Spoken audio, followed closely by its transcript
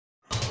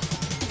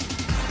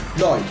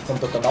Live from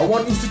the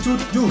Tanauan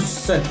Institute News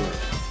Center,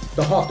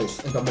 the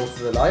hottest and the most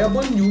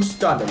reliable news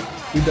channel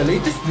with the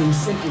latest news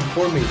and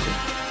information.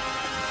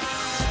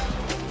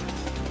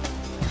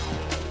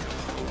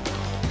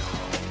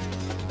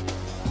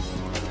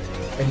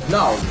 And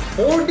now,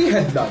 for the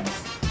headlines.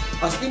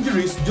 As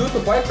injuries due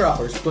to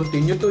firecrackers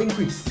continue to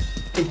increase,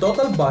 a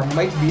total ban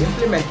might be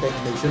implemented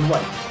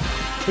nationwide.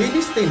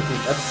 Haley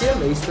Steinfeld at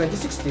CMA's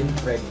 2016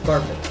 red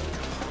carpet.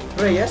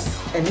 Reyes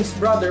and his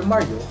brother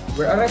Mario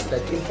were arrested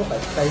in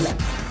Phuket, Thailand.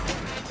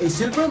 A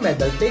silver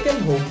medal taken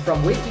home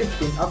from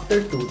weightlifting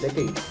after 2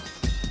 decades.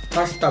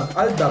 Hashtag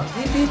Aldab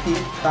EBT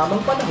tamang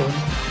panahon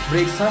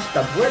breaks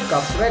hashtag World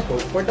Cup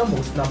record for the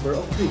most number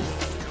of trees.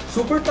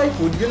 Super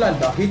Typhoon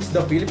Yolanda hits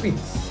the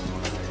Philippines.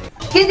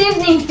 Good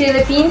evening,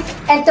 Philippines,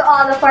 and to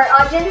all of our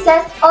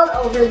audiences all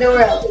over the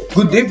world.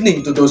 Good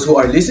evening to those who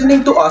are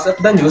listening to us at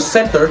the News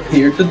Center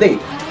here today,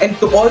 and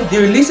to all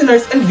dear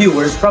listeners and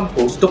viewers from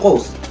coast to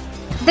coast.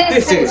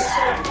 This is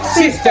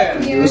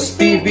System News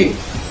TV.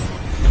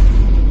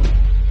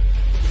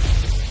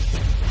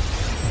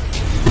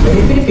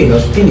 Many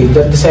Filipinos believe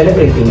that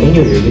celebrating a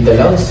new year with a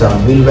loud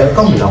sound will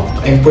welcome luck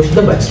and push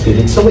the bad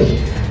spirits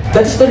away.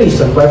 That is the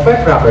reason why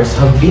firecrackers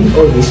have been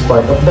always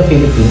part of the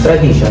Philippine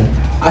tradition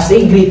as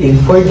a greeting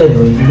for the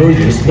New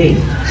Year's Day.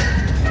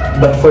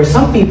 But for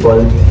some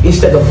people,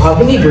 instead of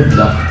having a good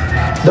luck,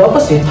 the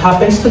opposite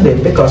happens to them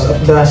because of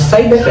the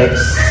side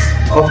effects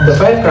of the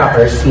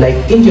firecrackers like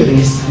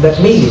injuries that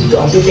may lead to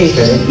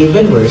amputation and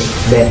even worse,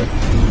 death.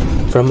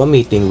 From a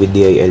meeting with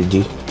the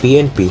ILG,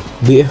 PNP,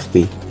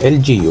 BFP,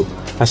 LGU,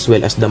 as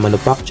well as the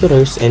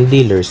manufacturers and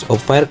dealers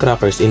of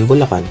firecrackers in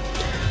Bulacan,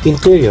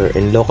 Interior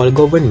and Local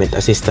Government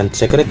Assistant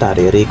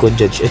Secretary Rico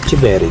Judge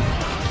Echeverry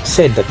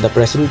said that the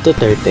President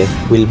Duterte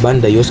will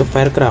ban the use of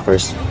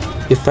firecrackers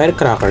if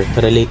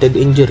firecracker-related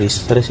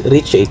injuries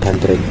reach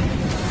 800.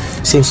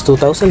 Since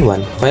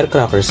 2001,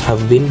 firecrackers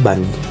have been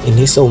banned in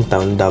his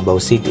hometown Davao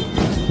City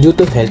due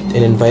to health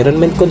and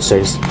environment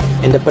concerns,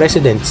 and the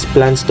President's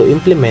plans to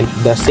implement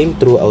the same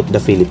throughout the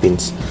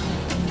Philippines.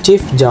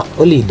 Chief Jack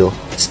Olido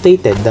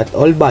stated that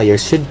all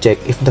buyers should check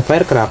if the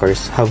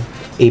firecrackers have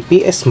a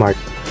PS mark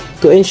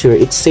to ensure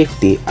its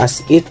safety,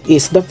 as it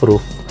is the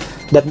proof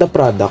that the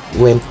product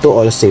went to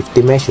all safety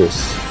measures.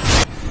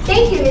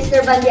 Thank you,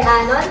 Mr.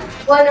 Bandianon.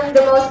 One of the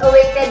most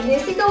awaited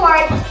music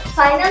awards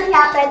finally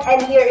happened,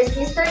 and here is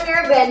Mr.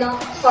 Mirabeno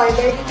for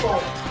the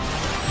report.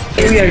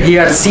 We are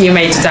here at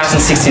CMA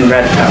 2016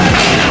 Red Cup.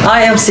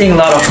 I am seeing a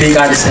lot of big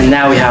artists, and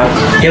now we have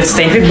Haley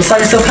Steinfeld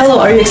beside yourself. Hello,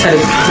 are you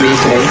excited to be here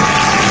today?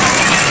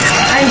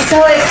 I'm so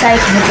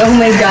excited. Oh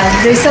my god,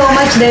 there's so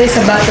much that is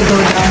about to go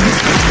down.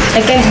 I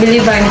can't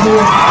believe I'm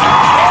here.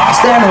 Is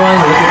there anyone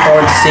looking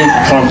forward to seeing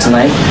perform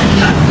tonight?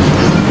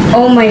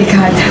 Oh my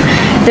god,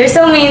 there's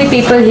so many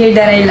people here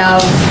that I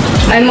love.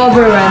 I'm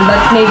overwhelmed, but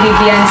maybe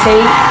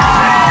Beyonce.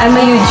 I'm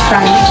a huge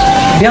fan.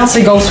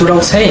 Beyonce goes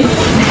without saying.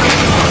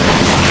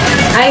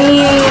 I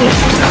mean,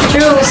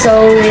 true,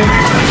 so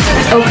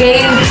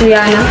okay,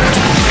 Rihanna.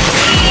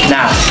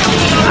 Now,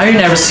 are you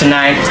nervous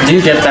tonight? Do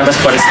you get nervous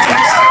for this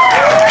test?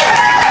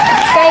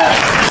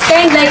 It's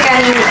kind of like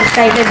I'm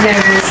excited,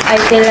 nervous. I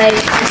feel like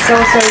it's so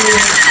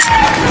surreal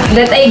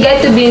that I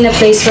get to be in a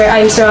place where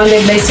I'm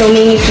surrounded by so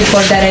many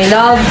people that I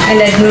love and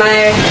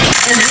admire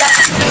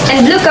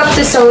and look up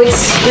to, so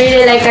it's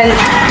really like a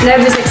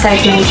nervous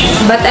excitement,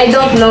 but I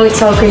don't know,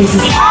 it's all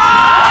crazy.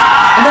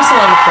 And there's a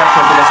lot of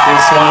pressure because this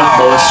is one of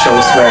those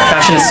shows where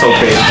fashion is so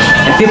big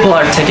and people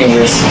are taking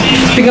risks.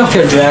 Speaking of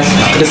your dress,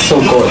 it is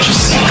so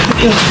gorgeous.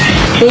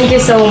 Thank you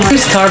so much. You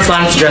start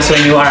planning to dress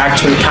when you are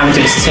actually coming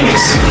to these things.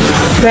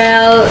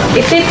 Well,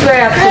 if it were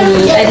up to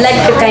me, I'd like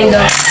to kind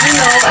of,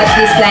 at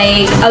least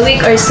like a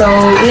week or so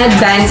in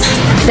advance.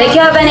 Like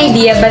you have an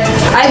idea, but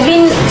I've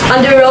been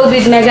on the road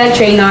with Megan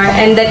Trainor,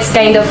 and that's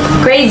kind of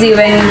crazy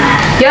when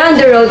you're on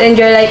the road and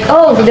you're like,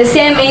 oh, the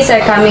CMAs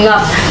are coming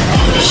up.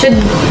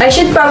 I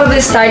should probably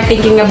start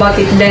thinking about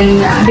it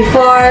then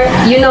before,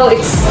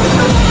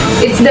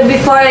 it's the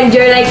before and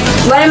you're like,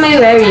 what am I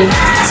wearing?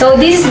 So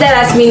this is the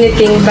last minute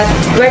thing, but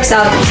works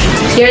out.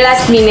 Your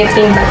last minute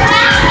thing, but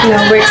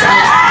works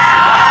out.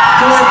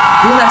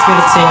 Your last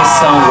minute thing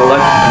song will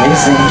look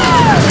amazing.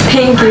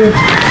 Thank you.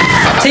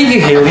 Thank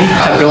you, Haley.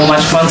 Have so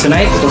much fun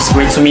tonight. It was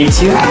great to meet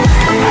you.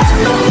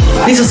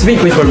 This is Big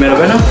with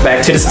Mirabeno.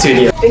 Back to the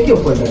studio. Thank you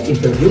for that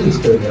interview,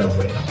 Mr.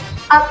 Mirabeno.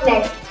 Up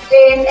next,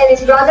 Reyes and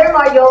his brother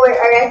Mario were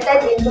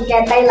arrested in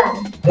Phuket,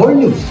 Thailand. More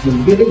news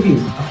will be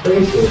reviewed after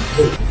a short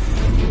break.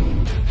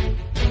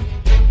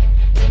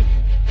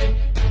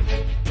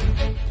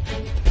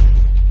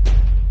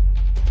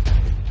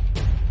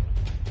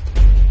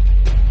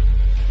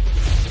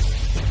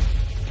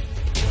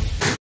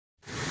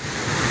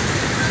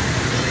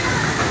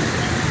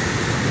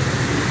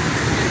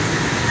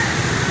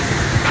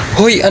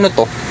 Hoy, ano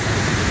to?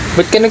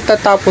 Ba't ka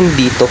nagtatapon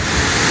dito?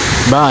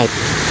 Bakit?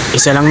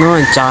 Isa lang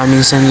naman, tsaka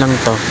minsan lang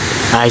to.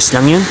 Ayos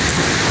lang yun.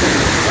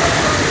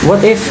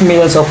 What if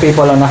millions of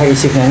people ang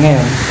nakaisip niya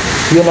ngayon?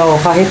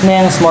 Kahit na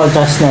yung small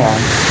trash na yan,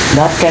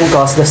 that can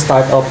cause the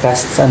start of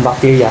pests and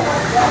bacteria.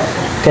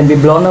 Can be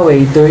blown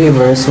away to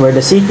rivers where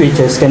the sea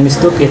creatures can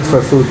mistook it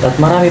for food at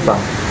marami pa.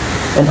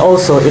 And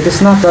also, it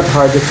is not that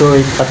hard to throw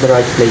it at the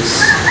right place.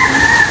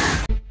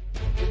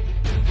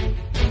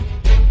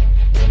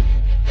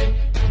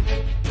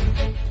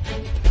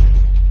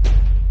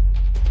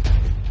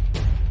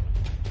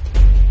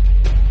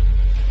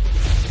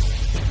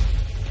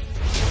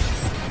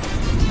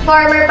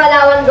 Former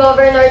Palawan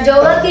Governor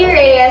Joel T.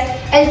 Reyes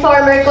and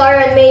former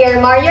Coron Mayor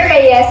Mario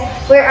Reyes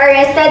were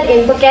arrested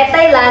in Phuket,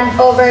 Thailand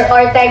over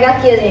Ortega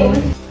killing.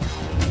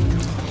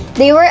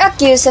 They were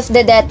accused of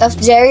the death of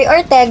Jerry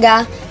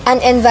Ortega,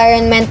 an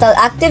environmental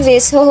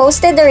activist who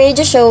hosted the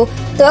radio show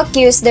to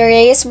accuse the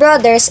Reyes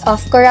brothers of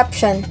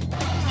corruption.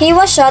 He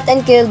was shot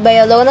and killed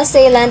by a lone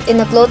assailant in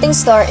a clothing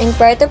store in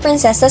Puerto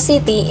Princesa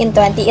City in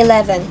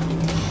 2011.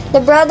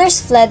 The brothers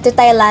fled to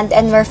Thailand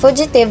and were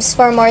fugitives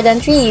for more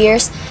than 3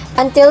 years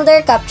until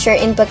their capture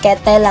in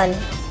Phuket, Thailand.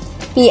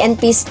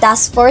 PNP's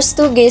Task Force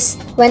Tugis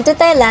went to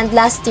Thailand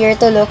last year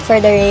to look for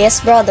the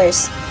Reyes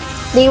brothers.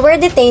 They were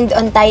detained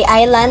on Thai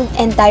Island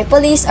and Thai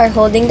police are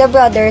holding the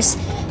brothers,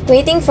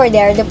 waiting for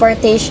their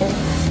deportation.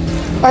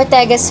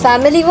 Ortega's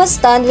family was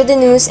stunned with the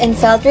news and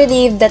felt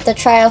relieved that the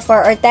trial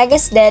for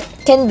Ortega's death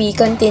can be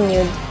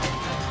continued.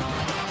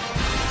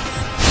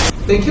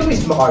 Thank you,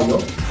 Ms. Macario.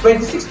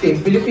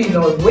 2016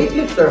 Filipino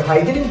weightlifter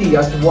Heidelin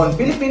Diaz won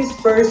Philippines'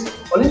 first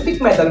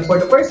Olympic medal for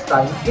the first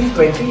time in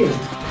 20 years.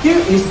 Here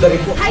is the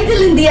report.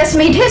 Heidelin Diaz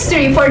made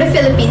history for the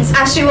Philippines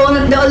as she won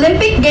at the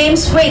Olympic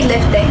Games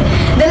weightlifting.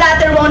 The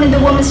latter won in the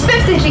women's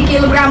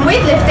 53kg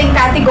weightlifting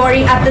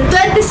category at the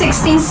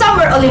 2016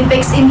 Summer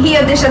Olympics in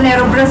Rio de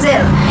Janeiro,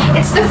 Brazil.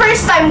 It's the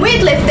first time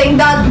weightlifting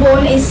that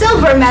won a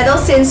silver medal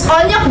since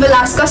Onyak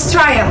Velasco's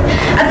triumph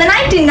at the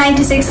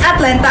 1996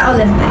 Atlanta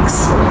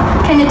Olympics.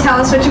 Can you tell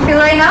us what you feel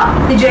right now?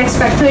 Did you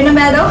expect to win a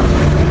medal?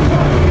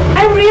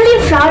 I'm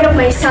really proud of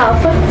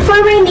myself.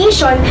 For my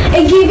nation,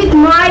 I gave it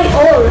my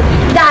all.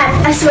 That,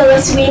 as well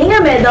as winning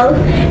a medal,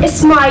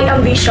 is my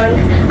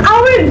ambition.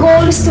 Our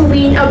goal is to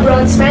win a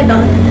bronze medal.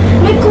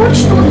 My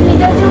coach told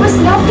me that there was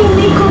nothing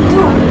they could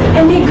do,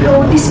 and they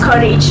grew this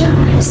courage.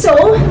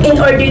 So, in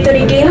order to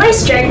regain my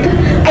strength,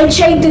 I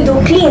tried to do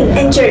clean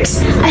and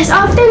jerks as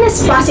often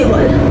as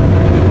possible.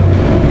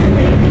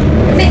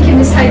 Thank you,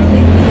 Ms.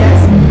 Heidelin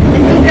Diaz,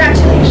 and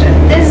congratulations.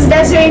 This is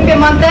Desiree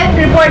Piemonte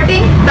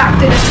reporting. Back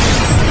to the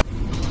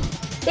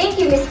Thank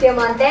you, Ms.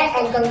 Piemonte,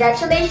 and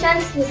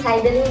congratulations, Ms.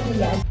 Heidelin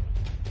Diaz.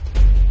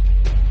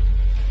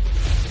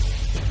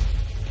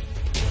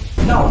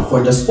 Now,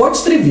 for the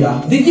sports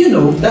trivia, did you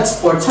know that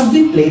sports have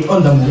been played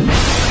on the moon?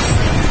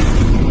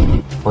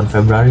 On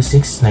February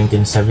 6,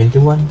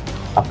 1971,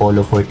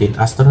 Apollo 14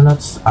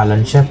 astronauts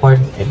Alan Shepard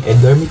and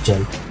Edgar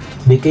Mitchell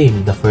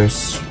became the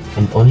first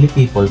and only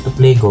people to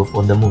play golf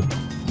on the moon.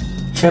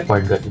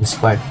 Shepard got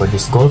inspired for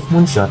this golf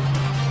moonshot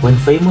when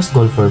famous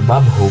golfer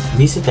Bob Hope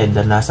visited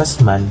the NASA's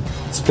Manned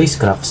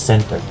Spacecraft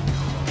Center.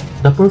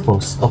 The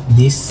purpose of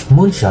this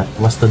moonshot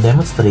was to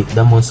demonstrate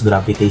the moon's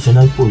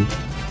gravitational pull.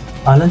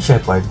 Alan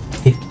Shepard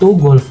hit 2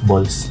 golf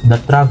balls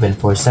that traveled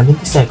for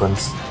 70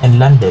 seconds and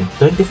landed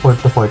 24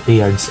 to 40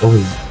 yards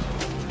away.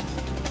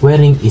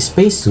 Wearing a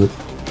spacesuit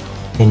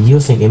and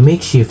using a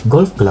makeshift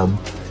golf club,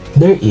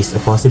 there is a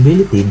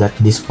possibility that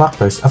these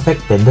factors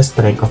affected the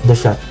strength of the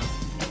shot.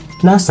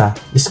 NASA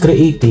is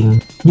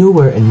creating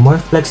newer and more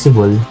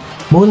flexible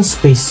moon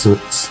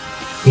spacesuits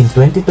in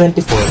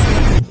 2024.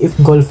 If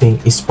golfing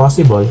is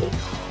possible,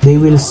 they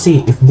will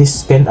see if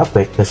this can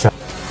affect the shot.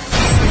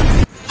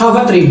 Have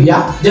a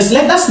trivia? Just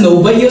let us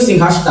know by using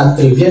hashtag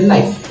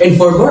TriviaLife. And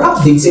for more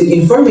updates and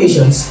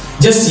informations,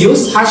 just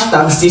use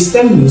hashtag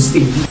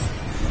SystemNewsTV.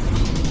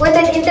 What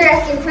an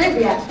interesting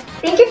trivia!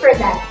 Thank you for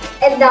that.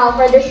 And now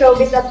for the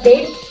showbiz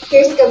update,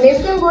 here's Camille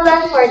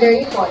Sumbulan for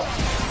the report.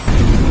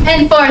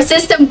 And for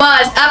System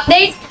Buzz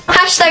update,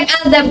 hashtag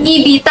Aldab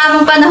EB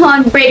Tamang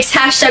Panahon breaks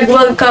hashtag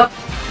World Cup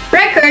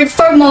record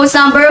for most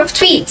number of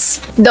tweets.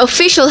 The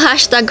official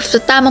hashtag of the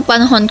Tamang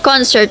Panahon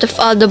concert of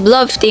Aldab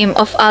Love Team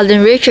of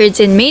Alden Richards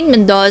and Maine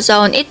Mendoza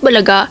on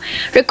Itbulaga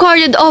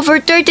recorded over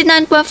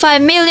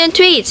 39.5 million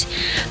tweets.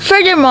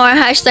 Furthermore,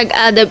 hashtag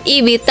Aldab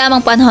EB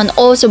Tamang Panahon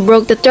also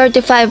broke the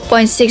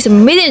 35.6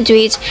 million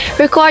tweets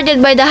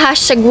recorded by the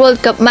hashtag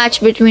World Cup match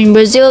between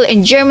Brazil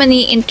and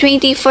Germany in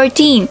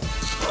 2014.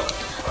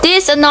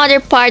 This is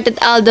another part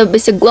that Aldab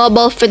is a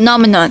global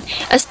phenomenon,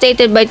 as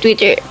stated by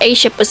Twitter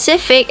Asia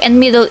Pacific and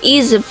Middle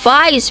East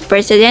Vice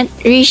President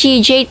Rishi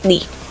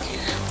Jaitley.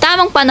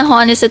 Tamang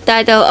Panahon is the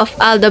title of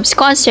Aldab's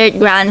concert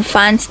Grand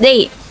Fans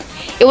Day.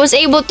 It was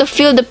able to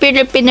fill the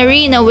Philippine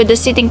Arena with a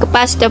seating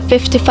capacity of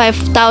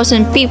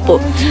 55,000 people,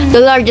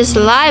 the largest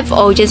live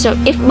audience of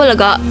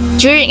Itbulaga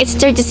during its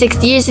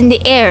 36 years in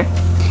the air.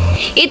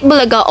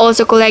 Itbulaga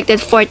also collected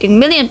 14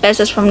 million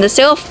pesos from the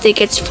sale of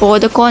tickets for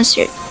the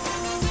concert.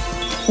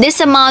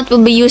 This amount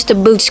will be used to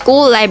build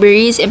school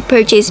libraries and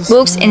purchase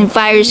books in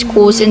various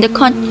schools in the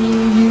country.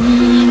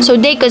 So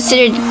they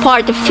consider it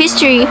part of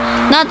history,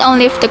 not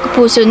only of the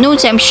Kapuso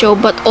Noontime show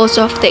but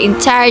also of the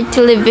entire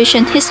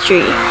television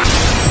history.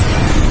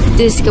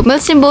 This is Camille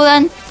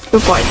Simbulan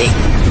reporting.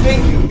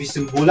 Thank you, Ms.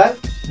 Simbulan.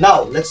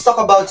 Now, let's talk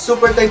about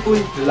Super Typhoon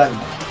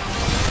Yolanda.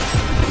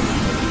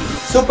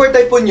 Super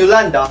Typhoon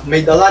Yolanda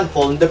made a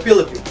landfall in the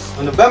Philippines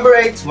on November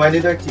 8,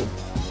 2013.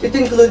 It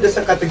included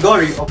a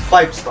category of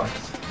 5 stars.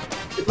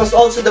 It was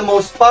also the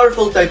most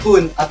powerful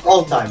typhoon at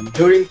all time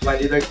during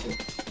 2013.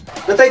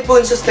 The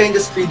typhoon sustained a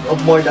speed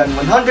of more than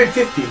 150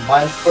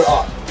 miles per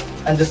hour,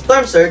 and the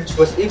storm surge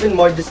was even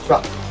more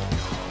destructive.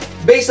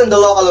 Based on the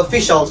local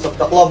officials of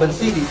Tacloban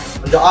City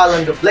on the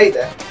island of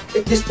Leyte,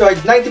 it destroyed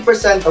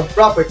 90% of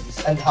properties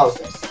and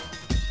houses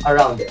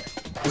around it.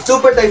 The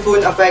super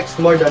typhoon affects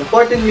more than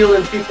 14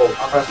 million people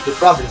across the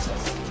provinces,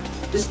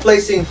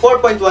 displacing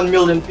 4.1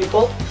 million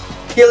people,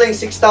 killing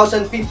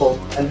 6,000 people,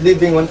 and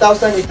leaving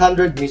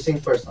 1,800 missing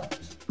persons.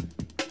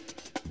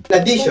 In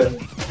addition,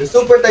 the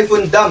super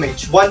typhoon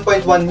damaged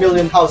 1.1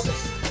 million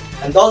houses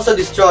and also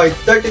destroyed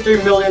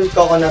 33 million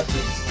coconut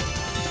trees.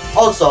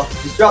 Also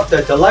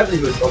disrupted the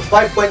livelihood of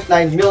 5.9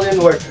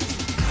 million workers,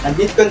 and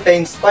it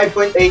contains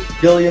 $5.8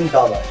 billion.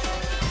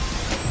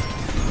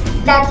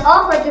 That's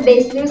all for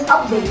today's news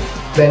update.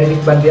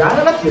 Benedict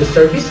Bandiano at your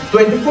service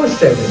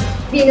 24/7.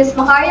 Venus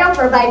Macario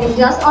providing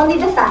just only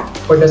the facts.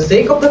 For the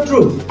sake of the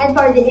truth. And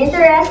for the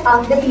interest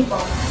of the people.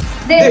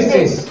 This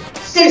is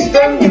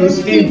System News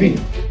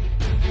TV.